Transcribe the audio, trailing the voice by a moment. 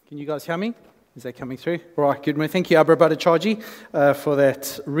Can you guys hear me? Is that coming through? Right, good. Thank you, Abra Bhattacharjee, for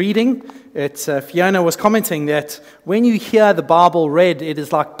that reading. Fiona was commenting that when you hear the Bible read, it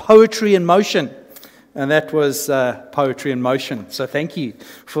is like poetry in motion. And that was poetry in motion. So thank you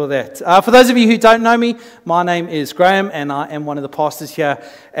for that. For those of you who don't know me, my name is Graham, and I am one of the pastors here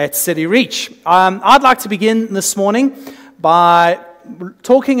at City Reach. I'd like to begin this morning by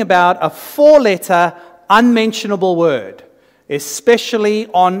talking about a four-letter unmentionable word, especially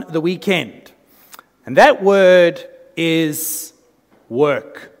on the weekend. And that word is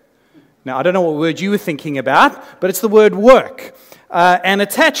work. Now, I don't know what word you were thinking about, but it's the word work. And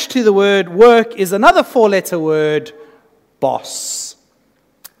attached to the word work is another four-letter word, boss.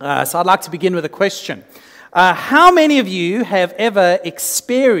 So I'd like to begin with a question. How many of you have ever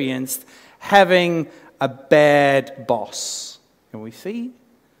experienced having a bad boss? Can we see?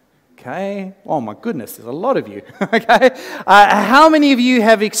 Okay. Oh my goodness, there's a lot of you. Okay. How many of you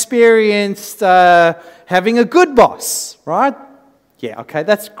have experienced having a good boss? Right? Yeah. Okay.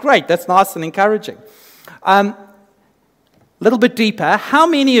 That's great. That's nice and encouraging. A little bit deeper. How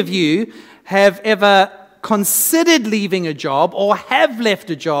many of you have ever considered leaving a job or have left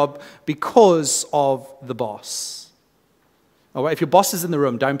a job because of the boss? Oh, if your boss is in the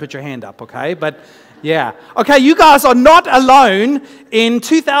room, don't put your hand up. Okay. But yeah. Okay, you guys are not alone. In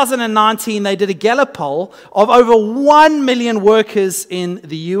 2019, they did a Gallup poll of over 1 million workers in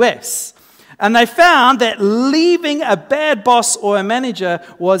the US. And they found that leaving a bad boss or a manager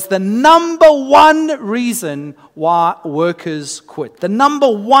was the number one reason why workers quit. The number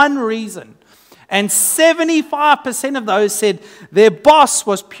one reason. And 75% of those said their boss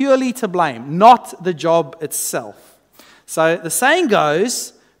was purely to blame, not the job itself. So the saying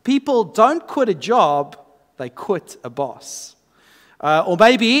goes, people don't quit a job, they quit a boss. Or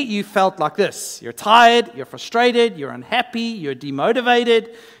maybe you felt like this. You're tired, you're frustrated, you're unhappy, you're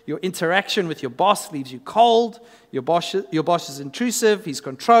demotivated. Your interaction with your boss leaves you cold. Your boss is intrusive, he's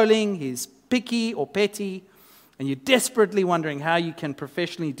controlling, he's picky or petty. And you're desperately wondering how you can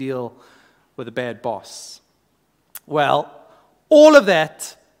professionally deal with a bad boss. Well, all of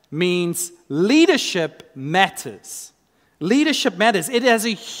that means leadership matters. Leadership matters. It has a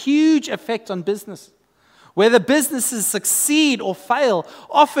huge effect on business. Whether businesses succeed or fail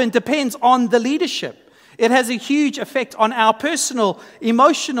often depends on the leadership. It has a huge effect on our personal,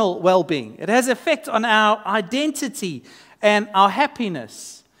 emotional well-being. It has effect on our identity and our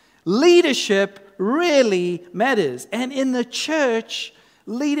happiness. Leadership really matters. And in the church,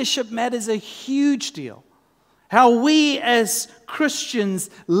 leadership matters a huge deal. How we as Christians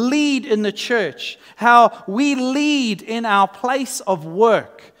lead in the church, how we lead in our place of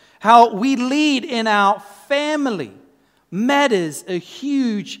work, how we lead in our family matters a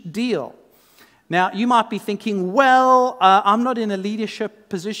huge deal. Now, you might be thinking, well, I'm not in a leadership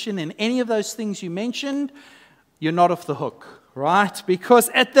position in any of those things you mentioned. You're not off the hook, right? Because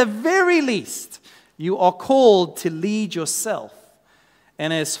at the very least, you are called to lead yourself.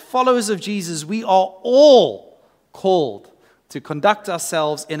 And as followers of Jesus, we are all called to conduct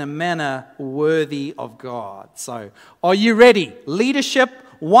ourselves in a manner worthy of God. So, are you ready? Leadership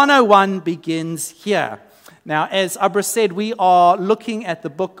 101 begins here. Now, as Abra said, we are looking at the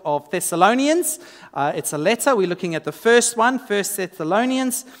book of Thessalonians. It's a letter. We're looking at the first one, 1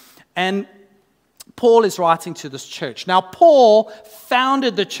 Thessalonians. And Paul is writing to this church. Now, Paul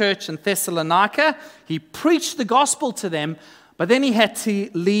founded the church in Thessalonica. He preached the gospel to them, but then he had to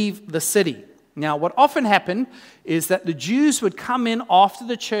leave the city. Now, what often happened is that the Jews would come in after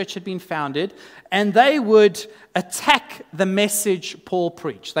the church had been founded, and they would attack the message Paul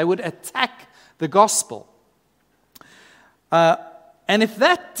preached. They would attack the gospel. And if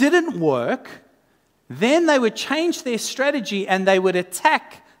that didn't work, then they would change their strategy and they would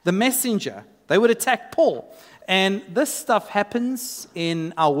attack the messenger. They would attack Paul. And this stuff happens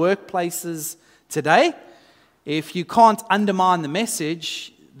in our workplaces today. If you can't undermine the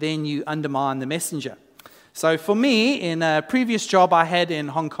message, then you undermine the messenger. So for me, in a previous job I had in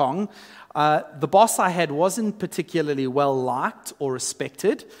Hong Kong, the boss I had wasn't particularly well liked or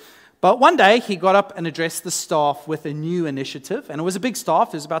respected. But one day he got up and addressed the staff with a new initiative. And it was a big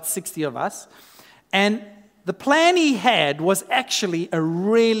staff, there's about 60 of us. And the plan he had was actually a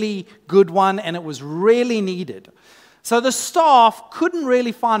really good one, and it was really needed. So the staff couldn't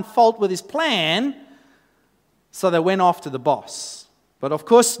really find fault with his plan, so they went after the boss. But of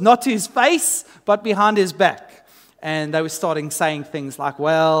course, not to his face, but behind his back. And they were saying things like,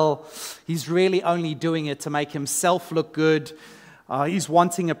 well, he's really only doing it to make himself look good. He's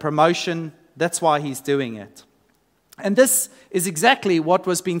wanting a promotion. That's why he's doing it. And this is exactly what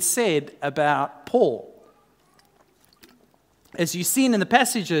was being said about Paul. as you've seen in the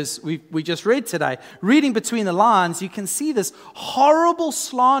passages we just read today, reading between the lines, you can see this horrible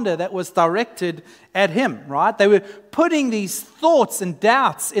slander that was directed at him, right? They were putting these thoughts and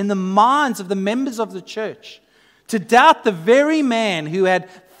doubts in the minds of the members of the church to doubt the very man who had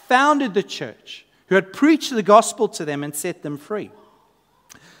founded the church, who had preached the gospel to them and set them free.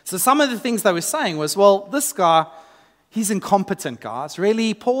 So some of the things they were saying was, well, this guy, he's incompetent, guys.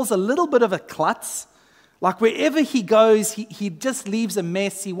 Really, Paul's a little bit of a klutz. Like wherever he goes, he just leaves a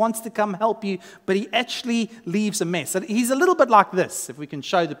mess. He wants to come help you, but he actually leaves a mess. He's a little bit like this, if we can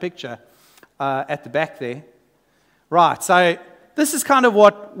show the picture at the back there. Right, so this is kind of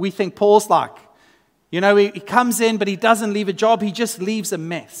what we think Paul's like. You know, he comes in, but he doesn't leave a job. He just leaves a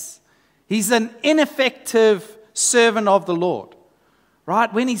mess. He's an ineffective servant of the Lord.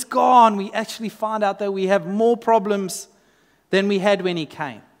 Right, when he's gone, we actually find out that we have more problems than we had when he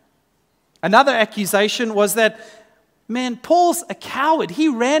came. Another accusation was that, man, Paul's a coward. He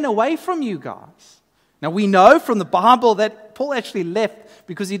ran away from you guys. Now, we know from the Bible that Paul actually left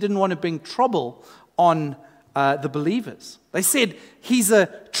because he didn't want to bring trouble on the believers. They said he's a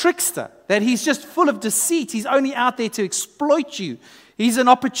trickster, that he's just full of deceit. He's only out there to exploit you. He's an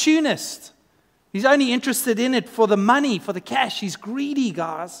opportunist. He's only interested in it for the money, for the cash. He's greedy,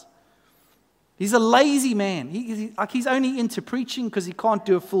 guys. He's a lazy man. He's only into preaching because he can't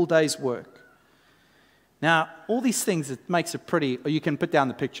do a full day's work. Now, all these things, it makes it pretty, or you can put down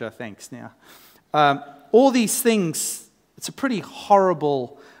the picture, thanks now. All these things, it's a pretty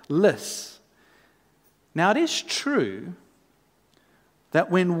horrible list. Now, it is true that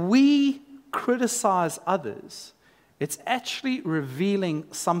when we criticize others, it's actually revealing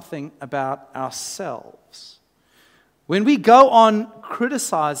something about ourselves. When we go on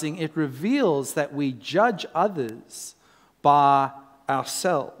criticizing, it reveals that we judge others by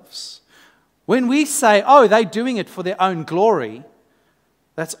ourselves. When we say, oh, they're doing it for their own glory,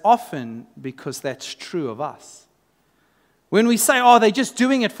 that's often because that's true of us. When we say, oh, they're just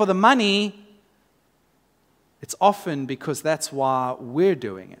doing it for the money, it's often because that's why we're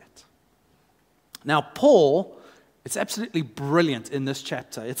doing it. Now, Paul, it's absolutely brilliant in this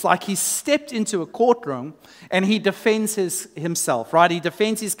chapter. It's like he stepped into a courtroom and he defends himself, right? He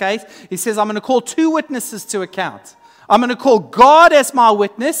defends his case. He says, I'm going to call two witnesses to account. I'm going to call God as my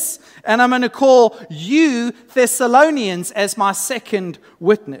witness, and I'm going to call you, Thessalonians, as my second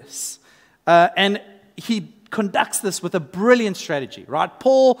witness. And he conducts this with a brilliant strategy, right?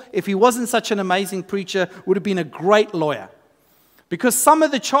 Paul, if he wasn't such an amazing preacher, would have been a great lawyer. Because some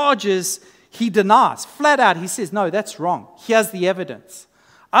of the charges he denies, flat out, he says, no, that's wrong. Here's the evidence.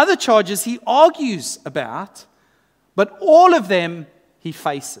 Other charges he argues about, but all of them he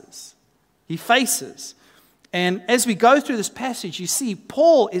faces. He faces. And as we go through this passage, you see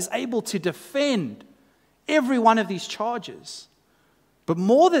Paul is able to defend every one of these charges. But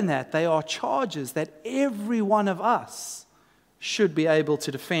more than that, they are charges that every one of us should be able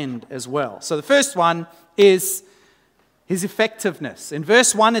to defend as well. So the first one is his effectiveness. In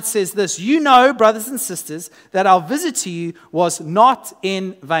verse 1 it says this, you know, brothers and sisters, that our visit to you was not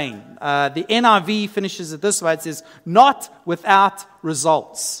in vain. The NIV finishes it this way, it says, not without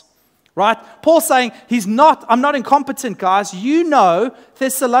results. Right? Paul's saying, I'm not incompetent, guys. You know,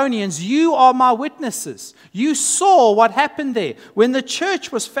 Thessalonians, you are my witnesses. You saw what happened there. When the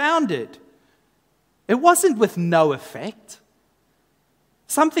church was founded, it wasn't with no effect.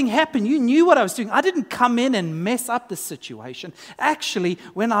 Something happened. You knew what I was doing. I didn't come in and mess up the situation. Actually,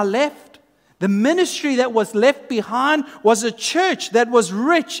 when I left, the ministry that was left behind was a church that was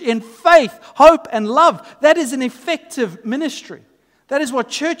rich in faith, hope, and love. That is an effective ministry. That is what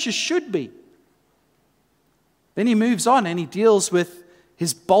churches should be. Then he moves on and he deals with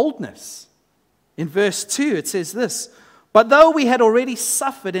his boldness. In verse 2 it says this, but though we had already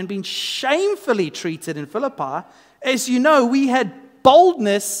suffered and been shamefully treated in Philippi, as you know, we had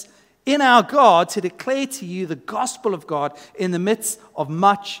boldness in our God to declare to you the gospel of God in the midst of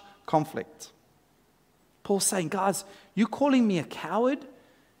much conflict. Paul's saying, guys, you calling me a coward?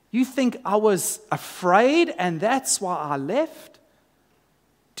 You think I was afraid and that's why I left?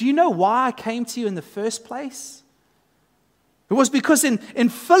 Do you know why I came to you in the first place? It was because in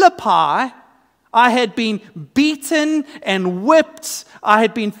Philippi, I had been beaten and whipped. I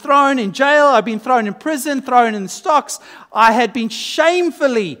had been thrown in jail. I'd been thrown in prison, thrown in the stocks. I had been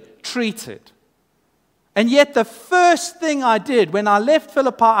shamefully treated. And yet the first thing I did when I left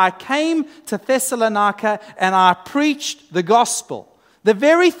Philippi, I came to Thessalonica and I preached the gospel. The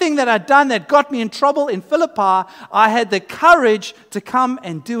very thing that I'd done that got me in trouble in Philippi, I had the courage to come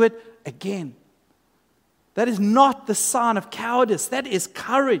and do it again. That is not the sign of cowardice. That is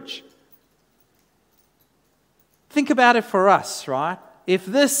courage. Think about it for us, right? If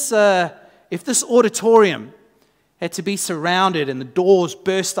this auditorium had to be surrounded and the doors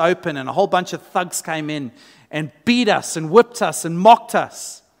burst open and a whole bunch of thugs came in and beat us and whipped us and mocked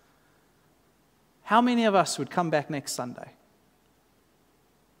us, how many of us would come back next Sunday?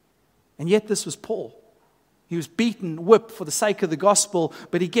 And yet this was Paul. He was beaten, whipped for the sake of the gospel,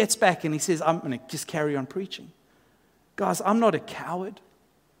 but he gets back and he says, I'm going to just carry on preaching. Guys, I'm not a coward.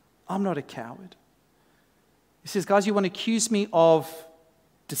 I'm not a coward. He says, guys, you want to accuse me of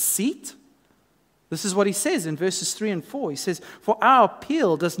deceit? This is what he says in verses 3 and 4. He says, for our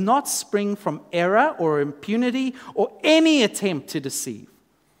appeal does not spring from error or impunity or any attempt to deceive,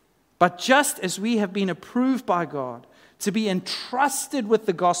 but just as we have been approved by God to be entrusted with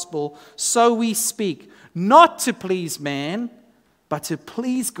the gospel, so we speak, not to please man, but to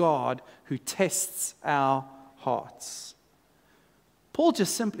please God who tests our hearts. Paul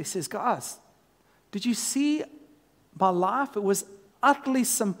just simply says, guys, did you see my life? It was utterly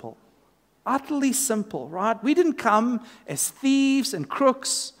simple, right? We didn't come as thieves and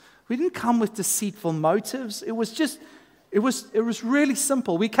crooks. We didn't come with deceitful motives. It was really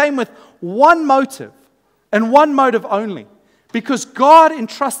simple. We came with one motive and one motive only, because God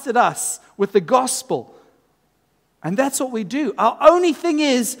entrusted us with the gospel. And that's what we do. Our only thing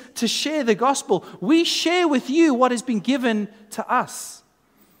is to share the gospel. We share with you what has been given to us.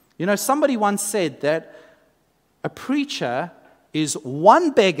 You know, somebody once said that a preacher is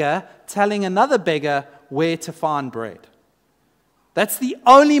one beggar telling another beggar where to find bread. That's the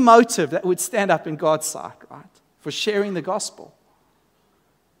only motive that would stand up in God's sight, right? For sharing the gospel.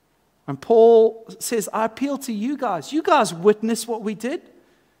 And Paul says, I appeal to you guys. You guys witnessed what we did.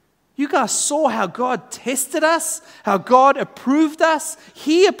 You guys saw how God tested us, how God approved us.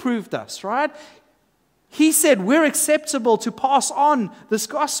 He approved us, right? He said we're acceptable to pass on this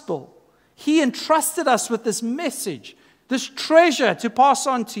gospel. He entrusted us with this message, this treasure to pass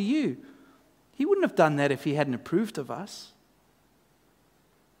on to you. He wouldn't have done that if he hadn't approved of us.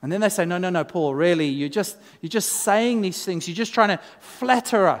 And then they say, no, Paul, really, you're just saying these things. You're just trying to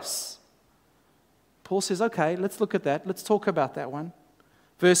flatter us. Paul says, okay, let's look at that. Let's talk about that one.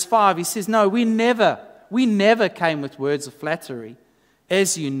 Verse 5, he says, no, we never came with words of flattery,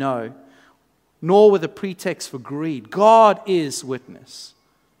 as you know, nor with a pretext for greed. God is witness.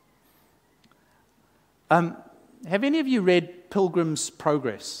 Have any of you read Pilgrim's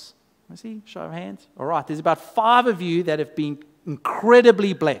Progress? Let's see, show of hands. All right, there's about 5 of you that have been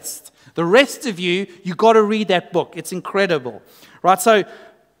incredibly blessed. The rest of you got to read that book. It's incredible. Right, so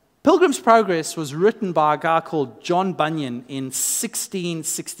Pilgrim's Progress was written by a guy called John Bunyan in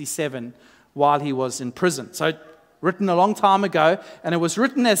 1667 while he was in prison. So written a long time ago, and it was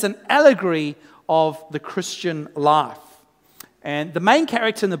written as an allegory of the Christian life. And the main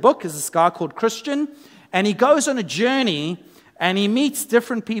character in the book is this guy called Christian, and he goes on a journey and he meets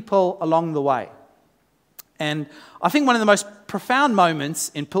different people along the way. And I think one of the most profound moments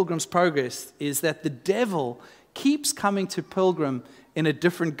in Pilgrim's Progress is that the devil keeps coming to Pilgrim in a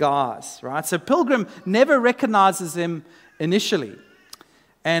different guise, right? So Pilgrim never recognizes him initially.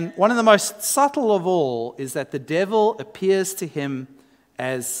 And one of the most subtle of all is that the devil appears to him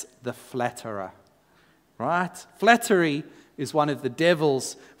as the flatterer, right? Flattery is one of the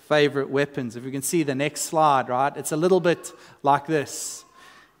devil's favorite weapons. If you can see the next slide, right? It's a little bit like this.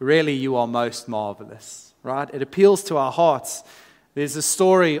 Really, you are most marvelous, right? It appeals to our hearts. There's a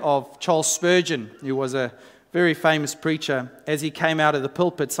story of Charles Spurgeon, who was a very famous preacher. As he came out of the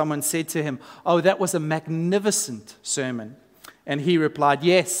pulpit, someone said to him, "Oh, that was a magnificent sermon." And he replied,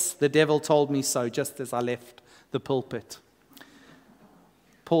 "Yes, the devil told me so just as I left the pulpit."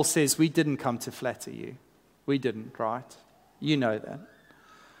 Paul says, we didn't come to flatter you. We didn't, right? You know that.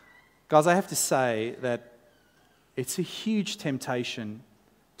 Guys, I have to say that it's a huge temptation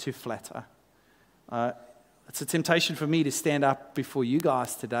to flatter. It's a temptation for me to stand up before you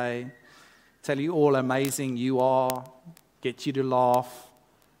guys today, tell you all how amazing you are, get you to laugh,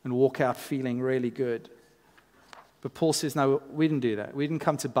 and walk out feeling really good. But Paul says, no, we didn't do that. We didn't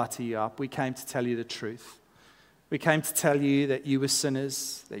come to butter you up. We came to tell you the truth. We came to tell you that you were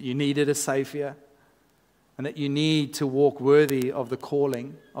sinners, that you needed a Savior, and that you need to walk worthy of the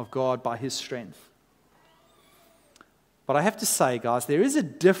calling of God by His strength. But I have to say, guys, there is a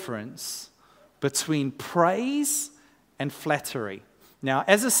difference between praise and flattery. Now,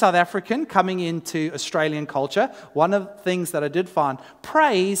 as a South African coming into Australian culture, one of the things that I did find,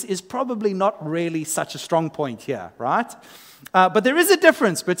 praise is probably not really such a strong point here, right? But there is a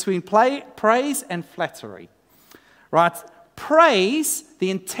difference between praise and flattery, right? Praise, the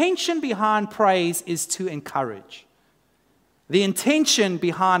intention behind praise is to encourage. The intention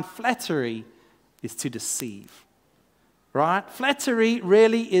behind flattery is to deceive. right? Flattery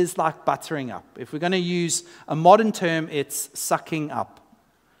really is like buttering up. If we're going to use a modern term, it's sucking up.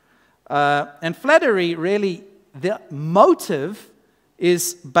 And flattery really, the motive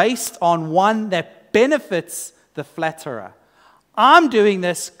is based on one that benefits the flatterer. I'm doing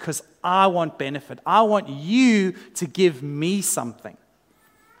this because I want benefit. I want you to give me something.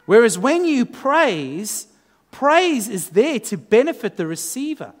 Whereas when you praise is there to benefit the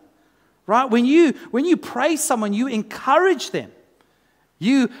receiver. Right? When you praise someone, you encourage them.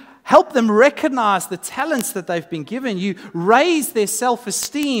 You help them recognize the talents that they've been given. You raise their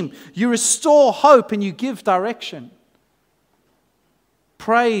self-esteem. You restore hope and you give direction.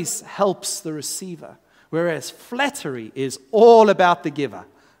 Praise helps the receiver, whereas flattery is all about the giver.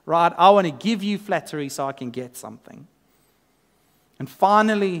 Right? I want to give you flattery so I can get something. And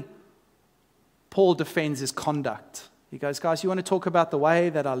finally, Paul defends his conduct. He goes, guys, you want to talk about the way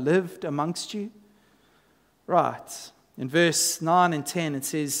that I lived amongst you? Right. In verse 9 and 10, it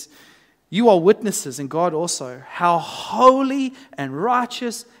says, you are witnesses, and God also, how holy and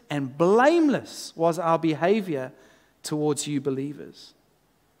righteous and blameless was our behavior towards you believers.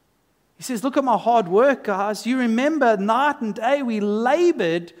 He says, look at my hard work, guys. You remember night and day we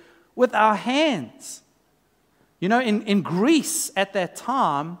labored with our hands. You know, in Greece at that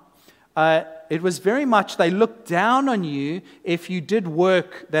time, it was very much they looked down on you if you did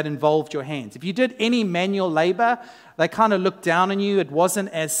work that involved your hands. If you did any manual labor, they kind of looked down on you. It wasn't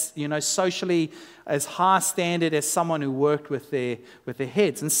as, socially as high standard as someone who worked with their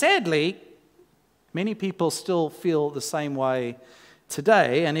heads. And sadly, many people still feel the same way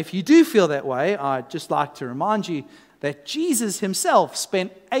today. And if you do feel that way, I'd just like to remind you that Jesus himself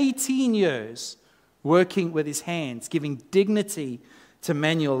spent 18 years working with his hands, giving dignity to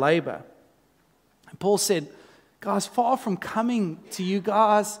manual labor. And Paul said, guys, far from coming to you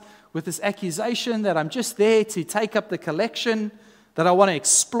guys with this accusation that I'm just there to take up the collection, that I want to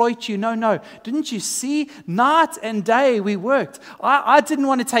exploit you. No. Didn't you see? Night and day we worked. I didn't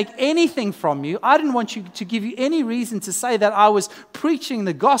want to take anything from you. I didn't want you to give you any reason to say that I was preaching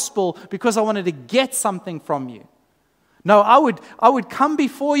the gospel because I wanted to get something from you. No, I would come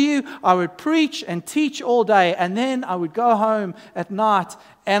before you, I would preach and teach all day, and then I would go home at night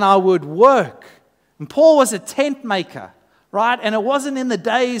and I would work. And Paul was a tent maker, right? And it wasn't in the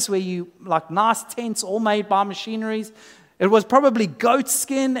days where you, like nice tents all made by machineries. It was probably goat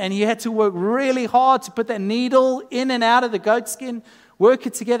skin, and you had to work really hard to put that needle in and out of the goat skin, work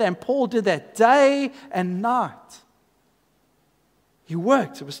it together. And Paul did that day and night. He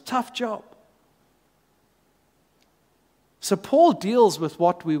worked. It was a tough job. So Paul deals with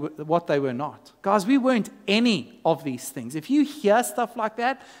what they were not. Guys, we weren't any of these things. If you hear stuff like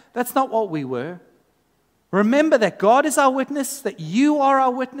that, that's not what we were. Remember that God is our witness, that you are our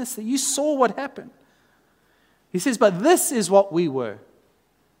witness, that you saw what happened. He says, but this is what we were.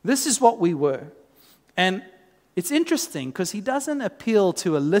 This is what we were. And it's interesting because he doesn't appeal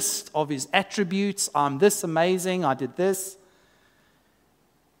to a list of his attributes. I'm this amazing, I did this.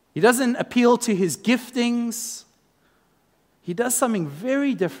 He doesn't appeal to his giftings. He does something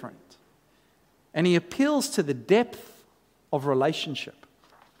very different. And he appeals to the depth of relationship.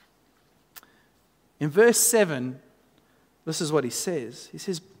 In verse 7, this is what he says. He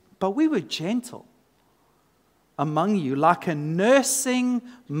says, but we were gentle among you, like a nursing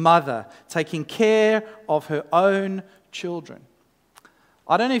mother taking care of her own children.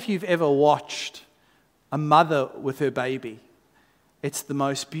 I don't know if you've ever watched a mother with her baby. It's the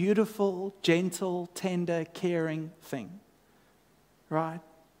most beautiful, gentle, tender, caring thing. Right?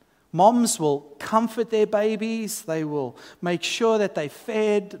 Moms will comfort their babies. They will make sure that they're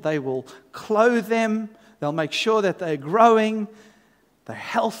fed. They will clothe them. They'll make sure that they're growing. They're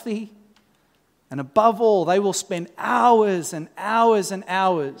healthy. And above all, they will spend hours and hours and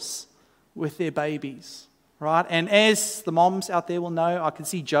hours with their babies. Right? And as the moms out there will know, I can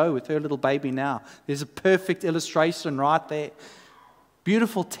see Jo with her little baby now. There's a perfect illustration right there.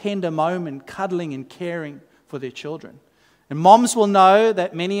 Beautiful, tender moment, cuddling and caring for their children. And moms will know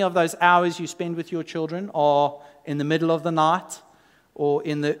that many of those hours you spend with your children are in the middle of the night or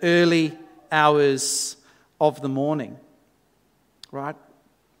in the early hours of the morning. Right?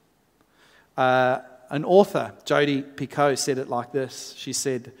 An author, Jodi Picoult, said it like this. She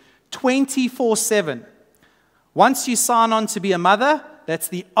said, 24/7. Once you sign on to be a mother, that's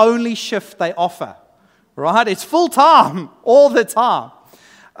the only shift they offer. Right? It's full time, all the time.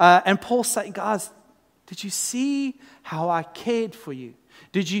 And Paul's saying, guys, did you see how I cared for you?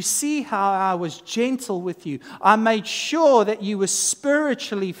 Did you see how I was gentle with you? I made sure that you were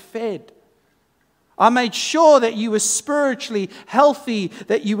spiritually fed. I made sure that you were spiritually healthy,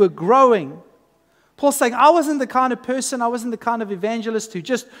 that you were growing. Paul's saying, I wasn't the kind of person, I wasn't the kind of evangelist who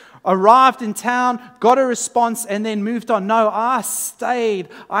just arrived in town, got a response, and then moved on. No, I stayed.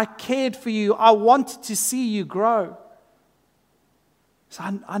 I cared for you. I wanted to see you grow. So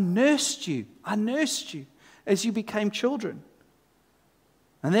I nursed you. I nursed you as you became children.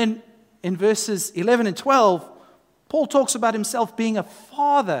 And then in verses 11 and 12, Paul talks about himself being a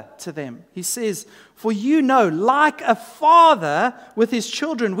father to them. He says, for you know, like a father with his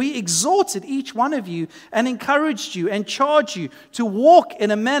children, we exhorted each one of you and encouraged you and charged you to walk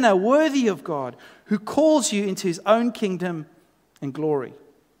in a manner worthy of God, who calls you into his own kingdom and glory.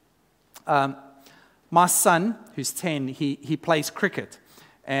 My son, who's 10, he plays cricket.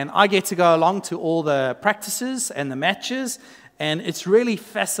 And I get to go along to all the practices and the matches. And it's really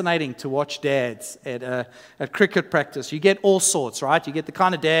fascinating to watch dads at cricket practice. You get all sorts, right? You get the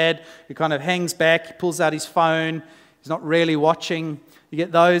kind of dad who kind of hangs back, he pulls out his phone, he's not really watching. You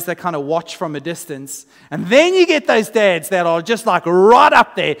get those that kind of watch from a distance. And then you get those dads that are just like right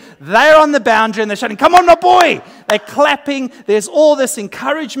up there. They're on the boundary and they're shouting, come on, my boy. They're clapping. There's all this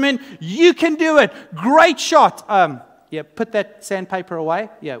encouragement. You can do it. Great shot. Yeah, put that sandpaper away.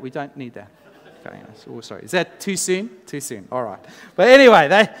 Yeah, we don't need that. Okay, sorry. Is that too soon? Too soon. All right. But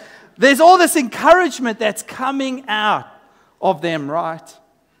anyway, there's all this encouragement that's coming out of them, right?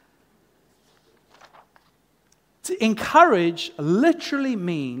 To encourage literally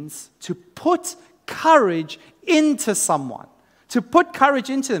means to put courage into someone, to put courage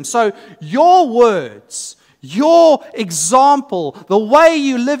into them. So your words, your example, the way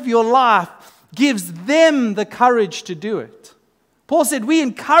you live your life gives them the courage to do it. Paul said, we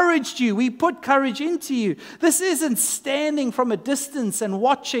encouraged you. We put courage into you. This isn't standing from a distance and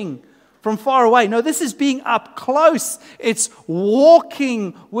watching from far away. No, this is being up close. It's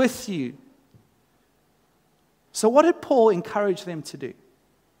walking with you. So what did Paul encourage them to do?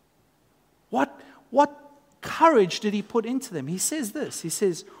 What courage did he put into them? He says this. He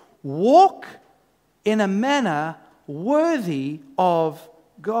says, walk in a manner worthy of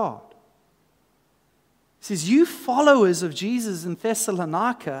God. He says, you followers of Jesus in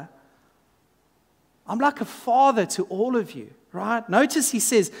Thessalonica, I'm like a father to all of you, right? Notice he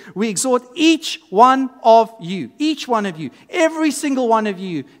says, we exhort each one of you. Each one of you. Every single one of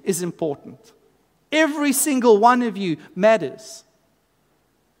you is important. Every single one of you matters.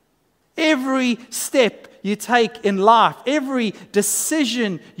 Every step you take in life, every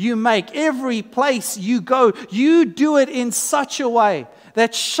decision you make, every place you go, you do it in such a way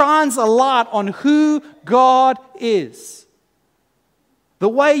that shines a light on who God is. The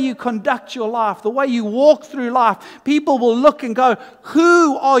way you conduct your life, the way you walk through life, people will look and go,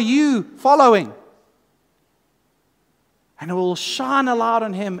 who are you following? And it will shine a light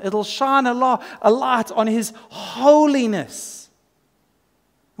on him. It'll shine a light on his holiness.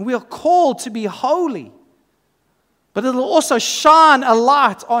 We are called to be holy. But it'll also shine a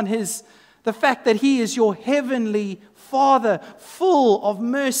light on the fact that he is your heavenly Father, full of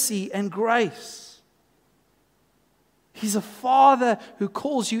mercy and grace. He's a Father who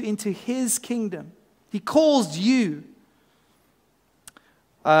calls you into his kingdom. He calls you.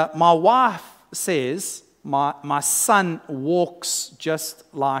 My wife says, my son walks just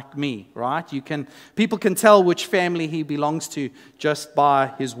like me, right? People can tell which family he belongs to just by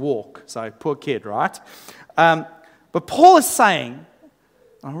his walk. So, poor kid, right? But Paul is saying,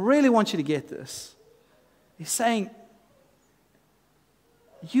 I really want you to get this. He's saying,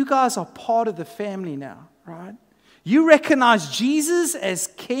 you guys are part of the family now, right? You recognize Jesus as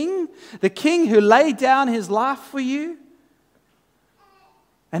King, the King who laid down his life for you.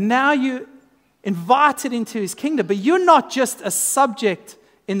 And now you're invited into his kingdom. But you're not just a subject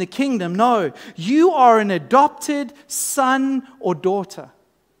in the kingdom. No, you are an adopted son or daughter.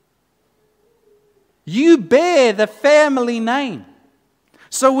 You bear the family name.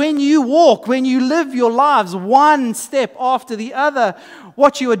 So when you walk, when you live your lives one step after the other,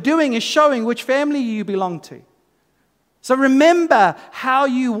 what you are doing is showing which family you belong to. So remember how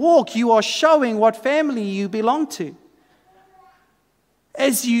you walk. You are showing what family you belong to.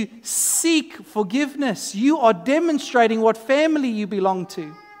 As you seek forgiveness, you are demonstrating what family you belong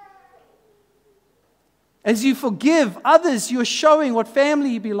to. As you forgive others, you're showing what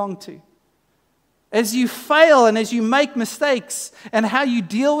family you belong to. As you fail and as you make mistakes and how you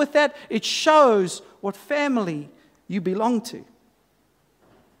deal with that, it shows what family you belong to.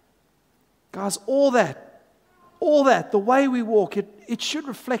 Guys, all that, the way we walk, it should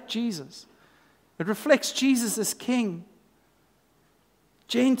reflect Jesus. It reflects Jesus as King.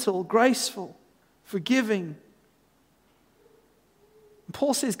 Gentle, graceful, forgiving. And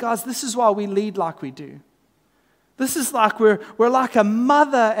Paul says, guys, this is why we lead like we do. This is like we're like a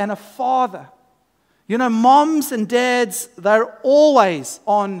mother and a father. You know, moms and dads, they're always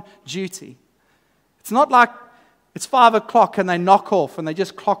on duty. It's not like it's 5 o'clock and they knock off and they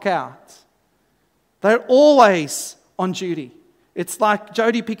just clock out. They're always on duty. It's like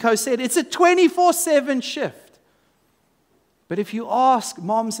Jody Picoult said, it's a 24/7 shift. But if you ask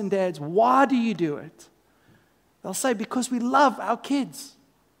moms and dads, why do you do it? They'll say, because we love our kids.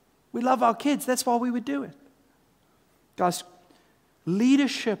 We love our kids. That's why we would do it. Guys,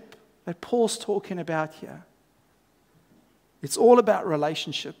 leadership that Paul's talking about here, it's all about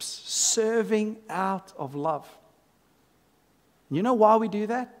relationships, serving out of love. You know why we do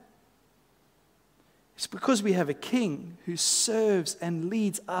that? It's because we have a king who serves and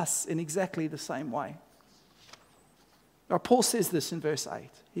leads us in exactly the same way. Now, Paul says this in verse 8.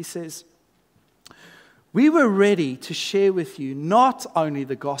 He says, we were ready to share with you not only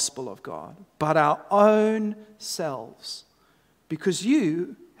the gospel of God, but our own selves, because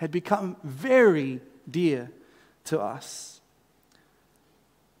you had become very dear to us.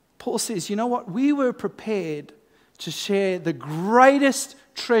 Paul says, you know what? We were prepared to share the greatest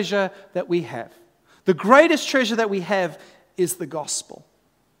treasure that we have. The greatest treasure that we have is the gospel.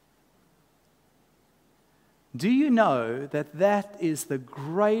 Do you know that that is the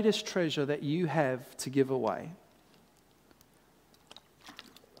greatest treasure that you have to give away?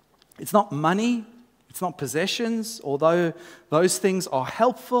 It's not money, it's not possessions, although those things are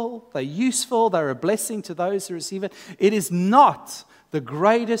helpful, they're useful, they're a blessing to those who receive it. It is not the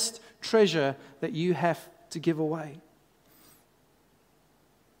greatest treasure that you have to give away.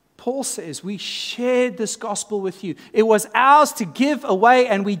 Paul says, we shared this gospel with you. It was ours to give away,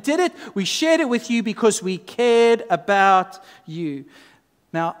 and we did it. We shared it with you because we cared about you.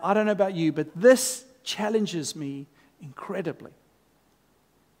 Now, I don't know about you, but this challenges me incredibly.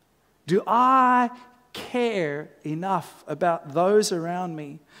 Do I care enough about those around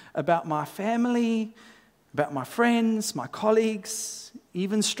me, about my family, about my friends, my colleagues,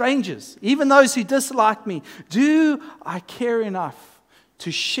 even strangers, even those who dislike me? Do I care enough to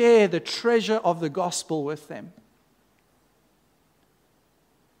share the treasure of the gospel with them?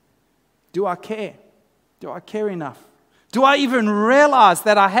 Do I care? Do I care enough? Do I even realize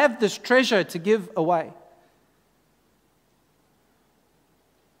that I have this treasure to give away?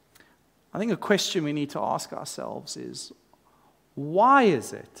 I think a question we need to ask ourselves is, why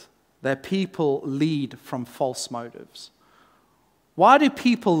is it that people lead from false motives? Why do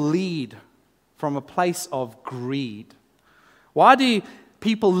people lead from a place of greed? Why do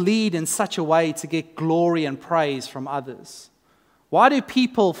people lead in such a way to get glory and praise from others? Why do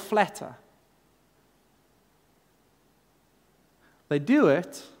people flatter? They do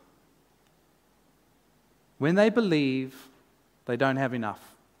it when they believe they don't have enough.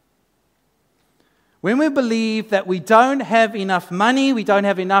 When we believe that we don't have enough money, we don't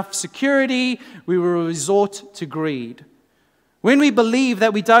have enough security, we will resort to greed. When we believe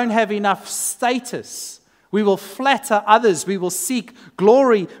that we don't have enough status, we will flatter others. We will seek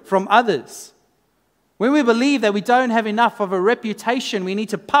glory from others. When we believe that we don't have enough of a reputation, we need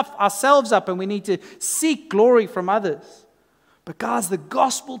to puff ourselves up and we need to seek glory from others. But guys, the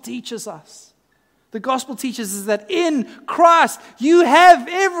gospel teaches us. The gospel teaches us that in Christ, you have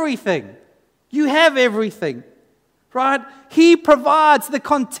everything. You have everything, right? He provides the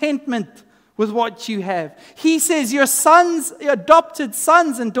contentment with what you have. He says you're sons, adopted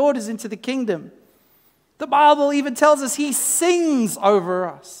sons and daughters into the kingdom. The Bible even tells us He sings over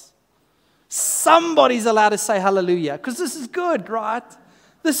us. Somebody's allowed to say hallelujah, because this is good, right?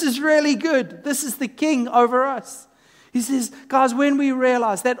 This is really good. This is the King over us. He says, guys, when we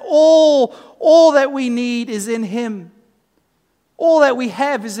realize that all that we need is in Him, all that we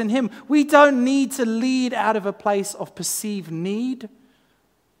have is in Him, we don't need to lead out of a place of perceived need.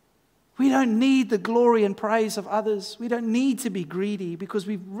 We don't need the glory and praise of others. We don't need to be greedy because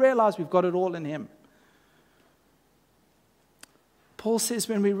we've realized we've got it all in Him. Paul says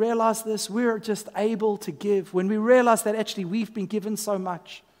when we realize this, we're just able to give. When we realize that actually we've been given so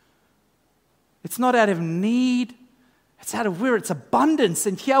much, it's not out of need, it's out of where it's abundance,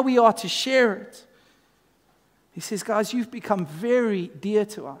 and here we are to share it. He says, guys, you've become very dear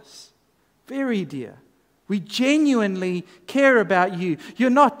to us, very dear. We genuinely care about you. You're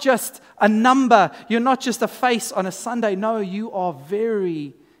not just a number, you're not just a face on a Sunday. No, you are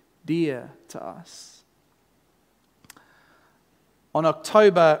very dear to us. On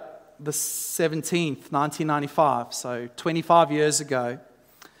October the 17th, 1995, so 25 years ago,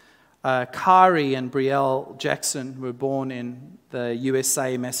 Kari and Brielle Jackson were born in the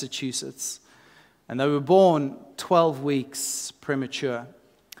USA, Massachusetts. And they were born 12 weeks premature.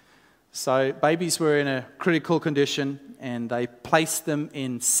 So babies were in a critical condition, and they placed them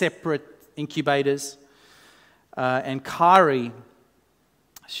in separate incubators. And Kari,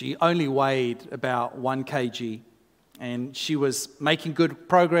 she only weighed about 1 kg. And she was making good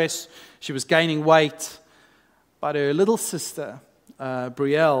progress. She was gaining weight. But her little sister,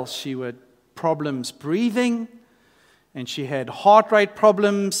 Brielle, she had problems breathing. And she had heart rate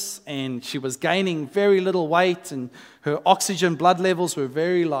problems. And she was gaining very little weight. And her oxygen blood levels were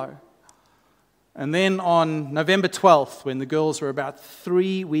very low. And then on November 12th, when the girls were about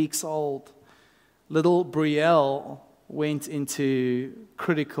 3 weeks old, little Brielle went into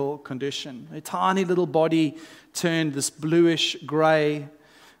critical condition. Her tiny little body turned this bluish grey,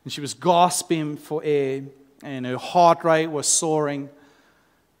 and she was gasping for air, and her heart rate was soaring.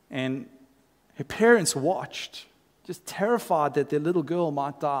 And her parents watched, just terrified that their little girl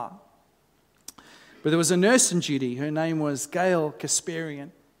might die. But there was a nurse on duty. Her name was Gail Kasparian.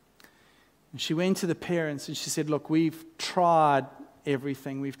 And she went to the parents and she said, look, we've tried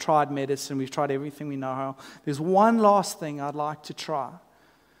everything. We've tried medicine. We've tried everything we know how. There's one last thing I'd like to try.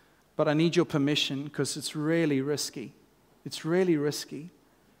 But I need your permission because it's really risky. It's really risky.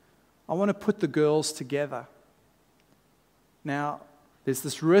 I want to put the girls together. Now, there's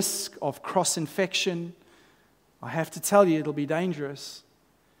this risk of cross-infection. I have to tell you, it'll be dangerous.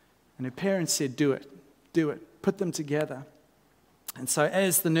 And her parents said, do it. Do it. Put them together. And so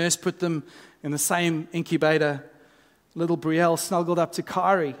as the nurse put them in the same incubator, little Brielle snuggled up to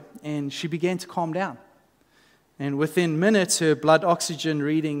Kari and she began to calm down. And within minutes, her blood oxygen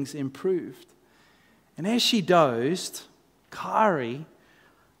readings improved. And as she dozed, Kari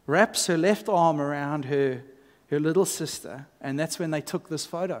wraps her left arm around her little sister, and that's when they took this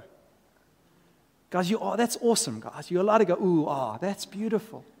photo. Guys, that's awesome, guys. You're allowed to go, ooh, that's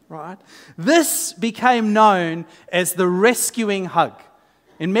beautiful. Right? This became known as the rescuing hug.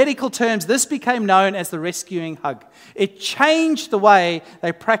 In medical terms, this became known as the rescuing hug. It changed the way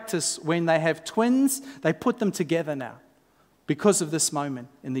they practice when they have twins. They put them together now because of this moment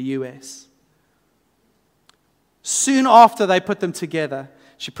in the US. Soon after they put them together,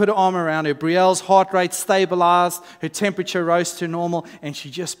 she put her arm around her. Brielle's heart rate stabilized, her temperature rose to normal, and she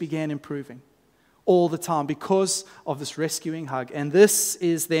just began improving. All the time because of this rescuing hug. And this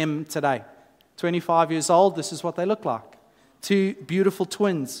is them today. 25 years old, this is what they look like. Two beautiful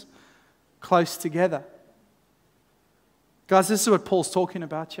twins close together. Guys, this is what Paul's talking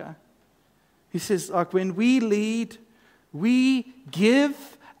about here. He says, like, when we lead, we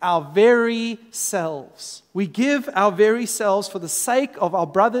give our very selves. We give our very selves for the sake of our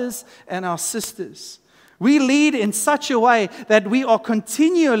brothers and our sisters. We lead in such a way that we are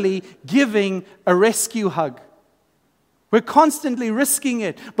continually giving a rescue hug. We're constantly risking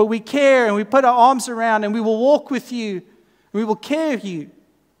it, but we care and we put our arms around and we will walk with you. We will care for you.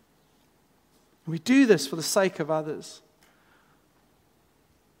 We do this for the sake of others.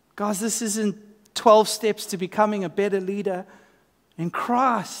 Guys, this isn't 12 steps to becoming a better leader in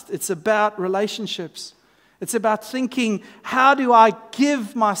Christ. It's about relationships. It's about thinking, how do I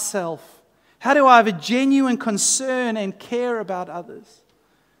give myself? How do I have a genuine concern and care about others?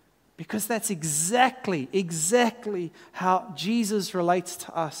 Because that's exactly how Jesus relates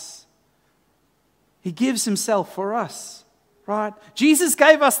to us. He gives himself for us, right? Jesus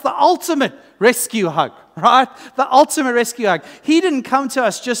gave us the ultimate rescue hug, right? The ultimate rescue hug. He didn't come to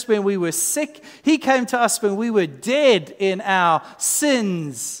us just when we were sick. He came to us when we were dead in our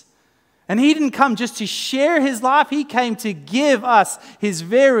sins. And he didn't come just to share his life. He came to give us his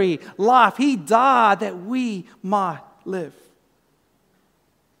very life. He died that we might live.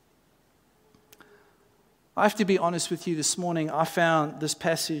 I have to be honest with you this morning. I found this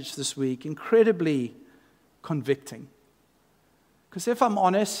passage this week incredibly convicting. Because if I'm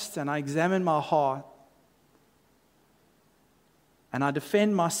honest and I examine my heart and I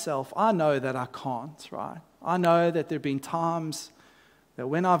defend myself, I know that I can't, right? I know that there have been times that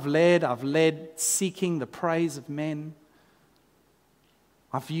when I've led seeking the praise of men.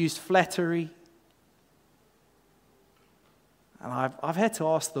 I've used flattery. And I've had to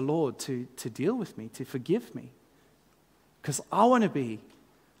ask the Lord to deal with me, to forgive me. Because I want to be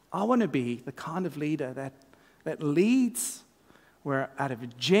the kind of leader that leads where out of a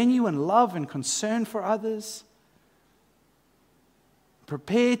genuine love and concern for others,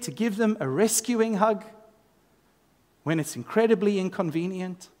 prepared to give them a rescuing hug when it's incredibly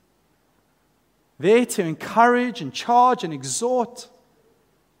inconvenient, there to encourage and charge and exhort,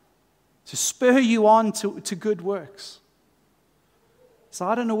 to spur you on to good works. So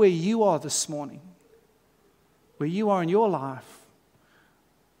I don't know where you are this morning, where you are in your life,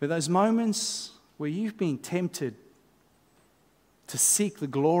 where those moments where you've been tempted to seek the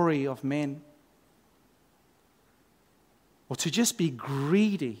glory of men, or to just be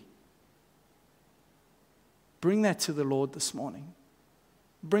greedy Bring that to the Lord this morning.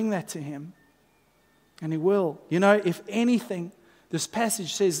 Bring that to Him. And He will. You know, if anything, this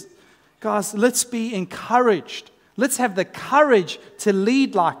passage says, guys, let's be encouraged. Let's have the courage to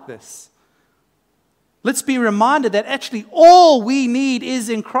lead like this. Let's be reminded that actually all we need is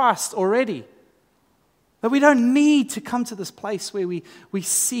in Christ already. That we don't need to come to this place where we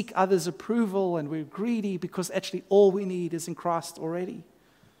seek others' approval and we're greedy, because actually all we need is in Christ already.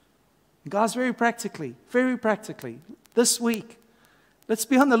 And guys, very practically, this week, let's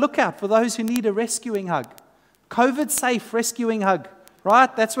be on the lookout for those who need a rescuing hug. COVID-safe rescuing hug,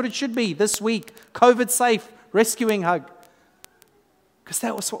 right? That's what it should be this week. COVID-safe rescuing hug. Because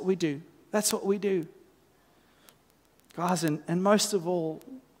that was what we do. That's what we do. Guys, and most of all,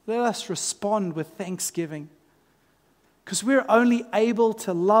 let us respond with thanksgiving. Because we're only able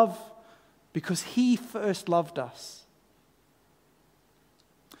to love because He first loved us.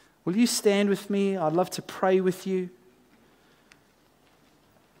 Will you stand with me? I'd love to pray with you.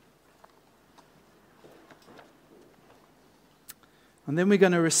 And then we're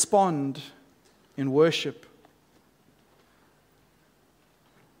going to respond in worship.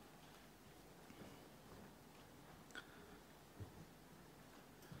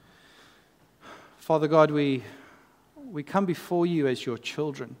 Father God, we come before You as Your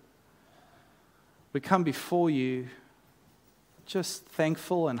children. We come before You just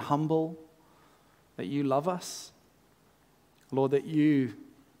thankful and humble that You love us. Lord, that You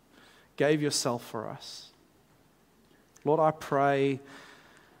gave Yourself for us. Lord, I pray,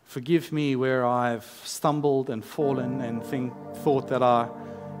 forgive me where I've stumbled and fallen and thought that I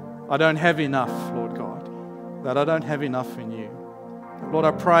don't have enough, Lord God, that I don't have enough in You. Lord,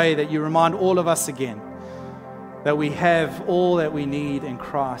 I pray that You remind all of us again that we have all that we need in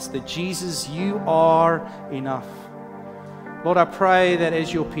Christ, that Jesus, You are enough. Lord, I pray that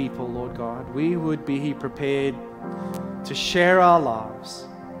as Your people, Lord God, we would be prepared to share our lives,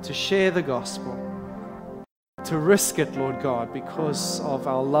 to share the gospel, to risk it, Lord God, because of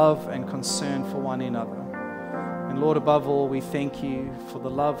our love and concern for one another. And Lord, above all, we thank You for the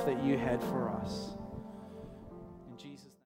love that You had for us.